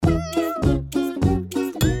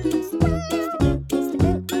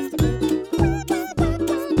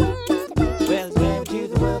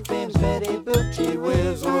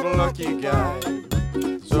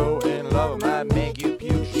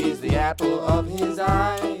of his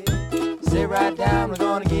eye. Sit right down, we're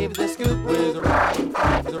gonna give you the scoop with Ryan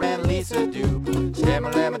Pfeiffer and Lisa Doop.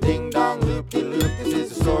 Stamma ding dong loop de loop. This is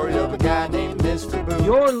the story of a guy named Mr. Boop.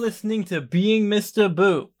 You're listening to Being Mr.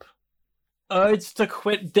 Boop, Urge to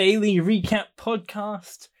Quit Daily Recap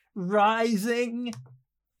Podcast, Rising.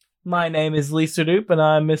 My name is Lisa Doop, and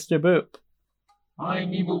I'm Mr. Boop.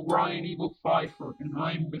 I'm Evil Ryan, Evil Pfeiffer, and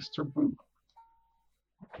I'm Mr. Boop.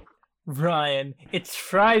 Ryan, it's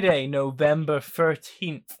Friday, November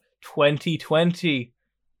 13th, 2020.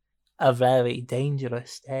 A very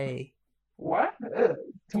dangerous day. What?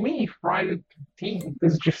 To me, Friday the 13th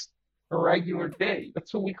is just a regular day.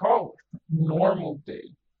 That's what we call it. Normal day.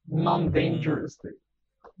 Non-dangerous day.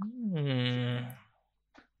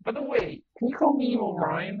 By the way, can you call me Evil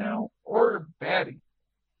Ryan now? Or Betty?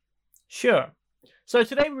 Sure. So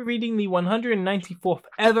today we're reading the 194th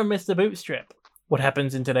ever Mr. Boop strip. What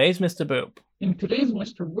happens in today's Mr. Boop? In today's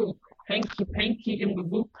Mr. Boop, Hanky Panky and the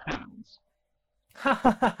Boop Hounds. Ha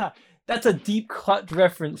ha ha ha! That's a deep cut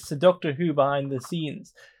reference to Doctor Who behind the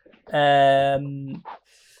scenes.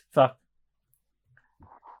 Fuck.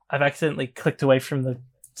 I've accidentally clicked away from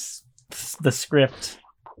the script.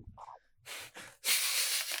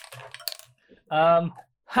 Ha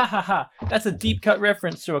ha ha! That's a deep cut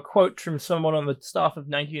reference to a quote from someone on the staff of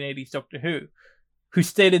 1980's Doctor who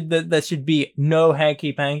stated that there should be no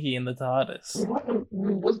hanky panky in the TARDIS.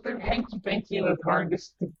 Was there hanky panky in the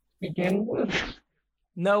TARDIS to begin with?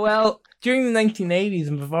 No, well, during the 1980s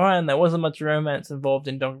and beforehand, there wasn't much romance involved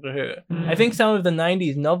in Doctor Who. I think some of the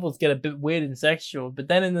 90s novels get a bit weird and sexual, but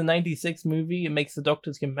then in the 96 movie, it makes the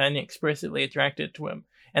Doctor's companion explicitly attracted to him,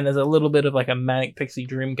 and there's a little bit of like a manic pixie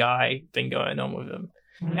dream guy thing going on with him.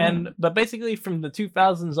 But basically from the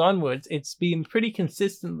 2000s onwards, it's been pretty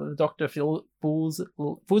consistent that the Doctor falls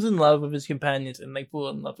in love with his companions and they fall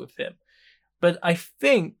in love with him. But I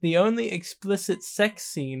think the only explicit sex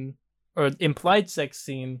scene, or implied sex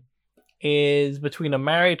scene, is between a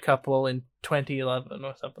married couple in 2011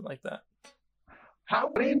 or something like that.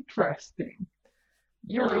 How interesting.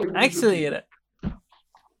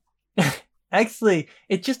 Actually,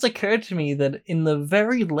 it just occurred to me that in the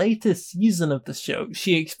very latest season of the show,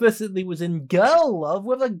 she explicitly was in girl love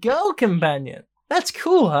with a girl companion. That's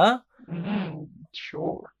cool, huh?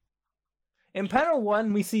 Sure. In panel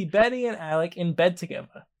 1, we see Betty and Alec in bed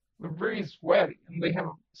together. They're very sweaty, and they have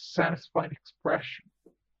a satisfied expression.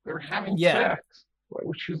 They're having sex,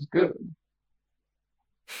 which is good.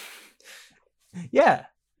 Yeah.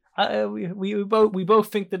 We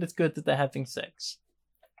both think that it's good that they're having sex.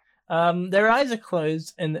 Their eyes are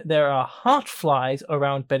closed, and there are heart flies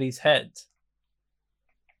around Betty's head.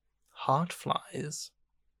 Heart flies?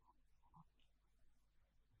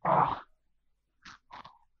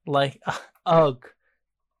 Like, ugh.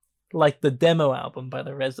 Like the demo album by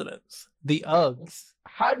The Residents. The Uggs.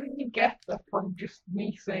 How did you get that from just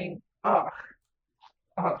me saying, ugh?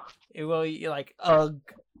 Well, you're like, ugh,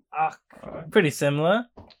 ugh. Pretty similar.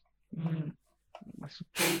 I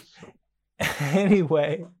suppose so.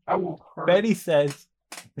 Anyway, Betty says,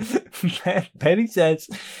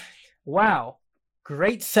 wow,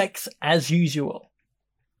 great sex as usual.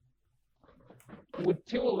 With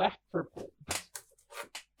 2 electro points.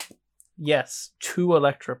 Yes, 2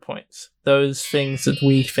 electro points. Those things that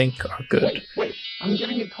we think are good. Wait, I'm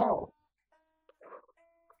getting a call.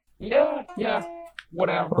 Yeah,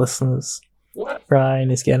 whatever. Listeners, What? Ryan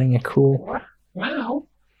is getting a call. What? Now?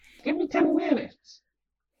 Give me 10 minutes.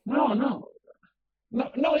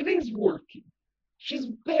 No, it is working. She's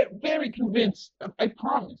very convinced. I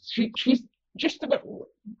promise. She's just about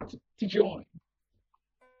to join.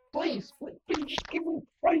 Please, just give me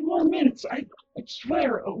 5 more minutes. I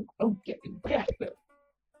swear I'll get there.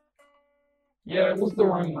 Yeah, it was the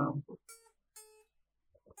wrong number.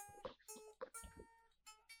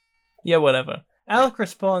 Yeah, whatever. Alec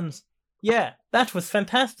responds, yeah, that was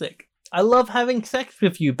fantastic. I love having sex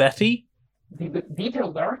with you, Betty. The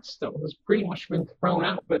detailed art still has pretty much been thrown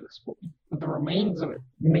out by this point, but the remains of it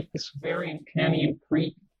make this very uncanny and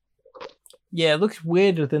creepy. Yeah, it looks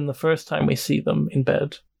weirder than the first time we see them in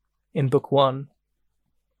bed, in book 1.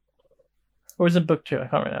 Or was it book 2? I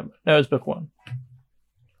can't remember. No, it was book 1.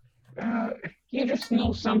 You just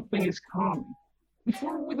know something is coming.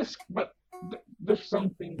 Before we describe the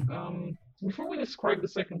second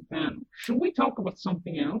panel, should we talk about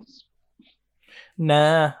something else?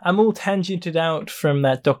 Nah, I'm all tangented out from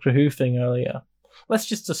that Doctor Who thing earlier. Let's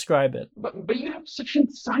just describe it. But you have such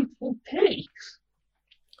insightful takes.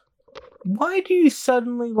 Why do you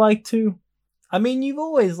suddenly like to... I mean, you've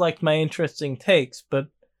always liked my interesting takes, but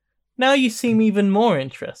now you seem even more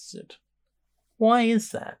interested. Why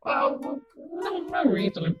is that? Well, no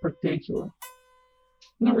reason in particular.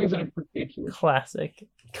 No reason in particular. Classic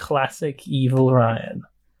evil Ryan.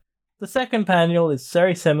 The second panel is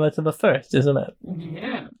very similar to the first, isn't it?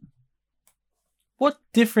 Yeah. What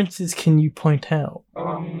differences can you point out?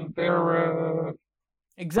 They're,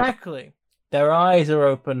 Exactly. Their eyes are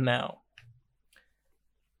open now.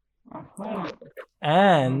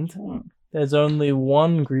 And there's only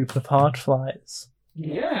one group of heartflies.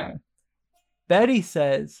 Yeah. Betty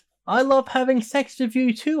says, I love having sex with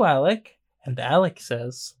you too, Alec. And Alex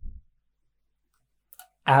says...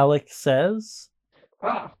 Yeah.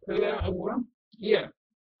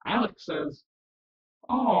 Alex says,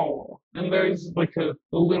 oh, and there's like a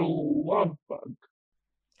little love bug.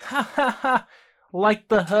 Ha ha ha! Like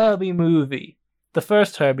the Herbie movie. The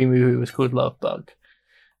first Herbie movie was called Love Bug.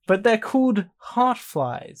 But they're called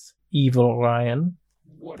heartflies, evil Ryan.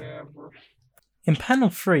 Whatever. In panel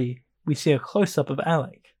 3, we see a close-up of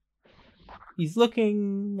Alec. He's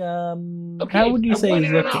looking, Okay, how would you say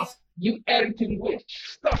he's looking? You editing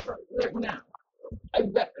witch, stop right now. I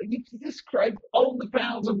bet you can describe all the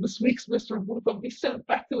panels of this week's Mr. Book will be sent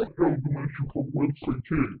back to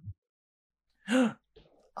the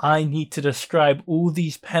I need to describe all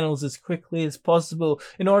these panels as quickly as possible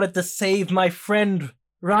in order to save my friend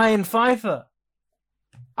Ryan Pfeiffer.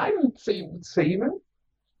 I didn't say you would save him.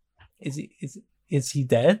 Is he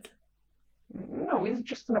dead? No, he's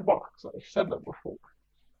just in a box. I said that before.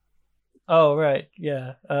 Oh, right,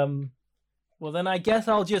 yeah. Well, then I guess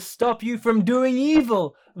I'll just stop you from doing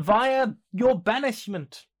evil via your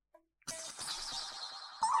banishment.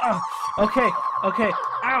 Oh, okay.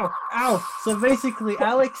 Ow. So basically,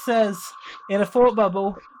 Alex says in a thought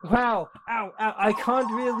bubble, wow, ow, I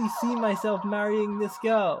can't really see myself marrying this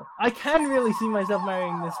girl. I can really see myself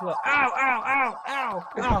marrying this girl.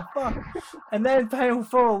 Ow, fuck. And then in panel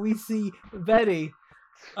 4, we see Betty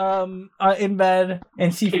in bed,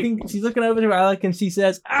 and she's looking over to Alec, and she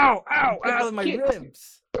says, ow, my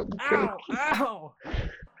ribs. Ow.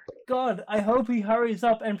 God, I hope he hurries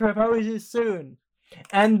up and proposes soon.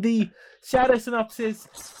 And the shadow synopsis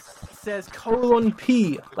says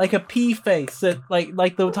 :P, like a P face, that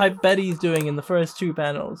like the type Betty's doing in the first 2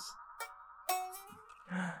 panels.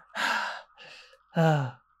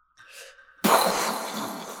 No,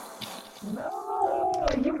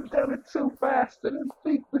 you've done it so fast. I didn't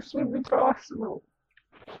think this would be possible.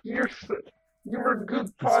 You're a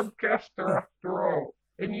good podcaster after all,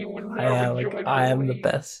 and you would never join I am the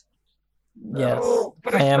best. Yes, No,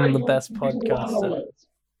 I am the best podcaster.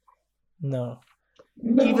 No.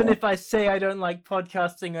 Even if I say I don't like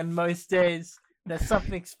podcasting on most days, there's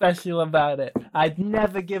something special about it. I'd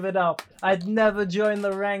never give it up. I'd never join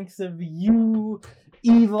the ranks of you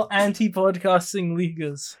evil anti-podcasting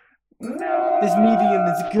leaguers. No. This medium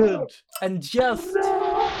is good and just.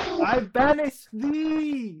 I banish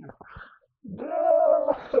thee.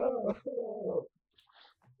 No.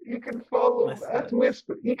 You can follow at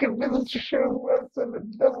Whisper. You can visit the show website at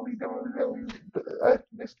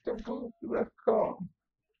www.mrbooth.com.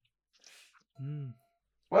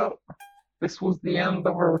 Well, this was the end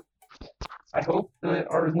of our. I hope that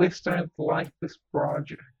our listeners like this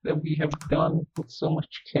project that we have done with so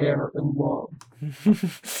much care and love.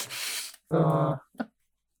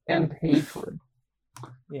 And hatred.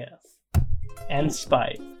 Yes. And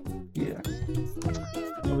spite. Yes.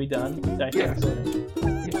 Are we done? Yes.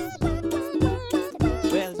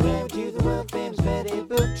 Well, married to the world famous Betty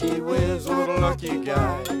Boop. She was what a lucky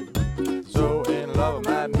guy. So in love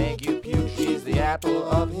might make you puke. She's the apple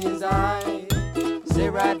of his eye.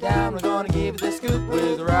 Sit right down, we're gonna give you the scoop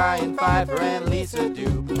with Ryan Pfeiffer and Lisa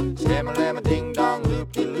Doop. Shamma-lamma ding-dong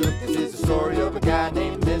loop-de-loop. This is the story of a guy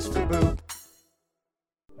named Mr. Boop.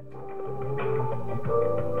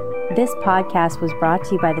 This podcast was brought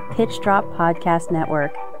to you by the Pitch Drop Podcast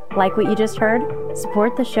Network. Like what you just heard?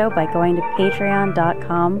 Support the show by going to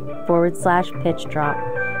patreon.com/pitchdrop.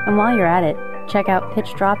 And while you're at it, check out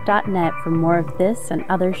pitchdrop.net for more of this and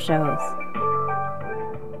other shows.